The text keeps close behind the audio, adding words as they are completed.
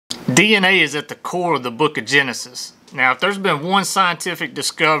DNA is at the core of the book of Genesis. Now, if there's been one scientific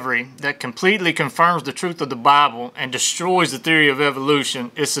discovery that completely confirms the truth of the Bible and destroys the theory of evolution,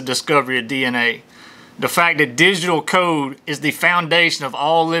 it's the discovery of DNA. The fact that digital code is the foundation of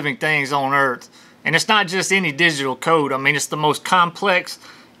all living things on Earth. And it's not just any digital code. I mean, it's the most complex,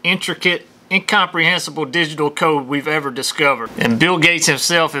 intricate, incomprehensible digital code we've ever discovered. And Bill Gates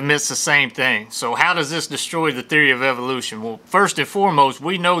himself admits the same thing. So how does this destroy the theory of evolution? Well, first and foremost,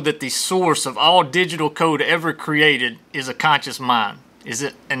 we know that the source of all digital code ever created is a conscious mind. Is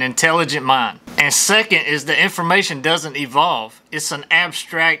it an intelligent mind? And second is the information doesn't evolve. It's an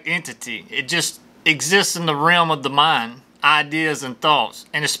abstract entity. It just exists in the realm of the mind. Ideas and thoughts,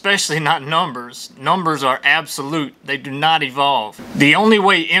 and especially not numbers. Numbers are absolute. They do not evolve. The only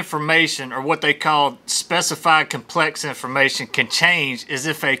way information, or what they call specified complex information, can change is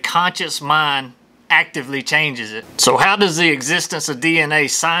if a conscious mind actively changes it. So how does the existence of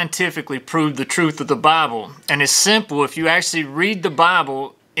DNA scientifically prove the truth of the Bible? And it's simple if you actually read the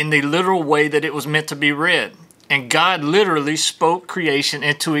Bible in the literal way that it was meant to be read. And God literally spoke creation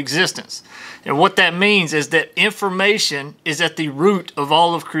into existence. And what that means is that information is at the root of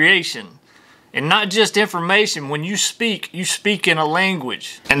all of creation. And not just information. When you speak in a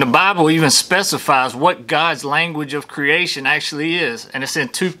language. And the Bible even specifies what God's language of creation actually is. And it's in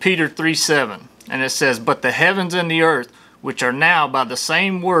 2 Peter 3:7. And it says, "But the heavens and the earth, which are now by the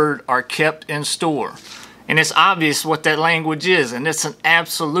same word, are kept in store." And it's obvious what that language is. And it's an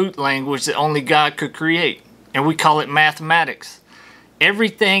absolute language that only God could create. And we call it mathematics.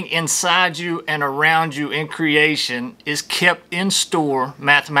 Everything inside you and around you in creation is kept in store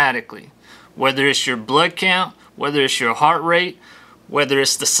mathematically. Whether it's your blood count, whether it's your heart rate, whether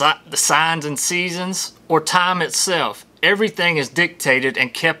it's the signs and seasons, or time itself. Everything is dictated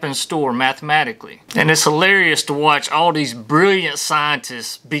and kept in store mathematically. And it's hilarious to watch all these brilliant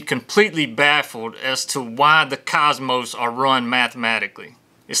scientists be completely baffled as to why the cosmos are run mathematically.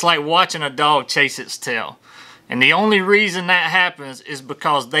 It's like watching a dog chase its tail. And the only reason that happens is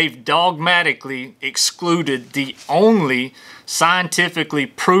because they've dogmatically excluded the only scientifically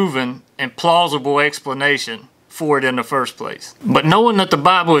proven and plausible explanation for it in the first place. But knowing that the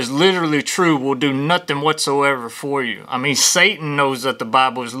Bible is literally true will do nothing whatsoever for you. I mean, Satan knows that the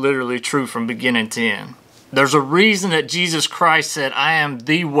Bible is literally true from beginning to end. There's a reason that Jesus Christ said, "I am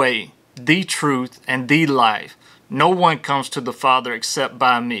the way, the truth, and the life. No one comes to the Father except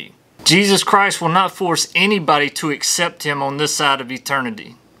by me." Jesus Christ will not force anybody to accept him on this side of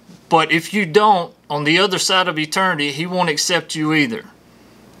eternity. But if you don't, on the other side of eternity, he won't accept you either.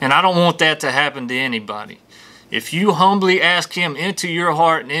 And I don't want that to happen to anybody. If you humbly ask him into your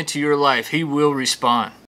heart and into your life, he will respond.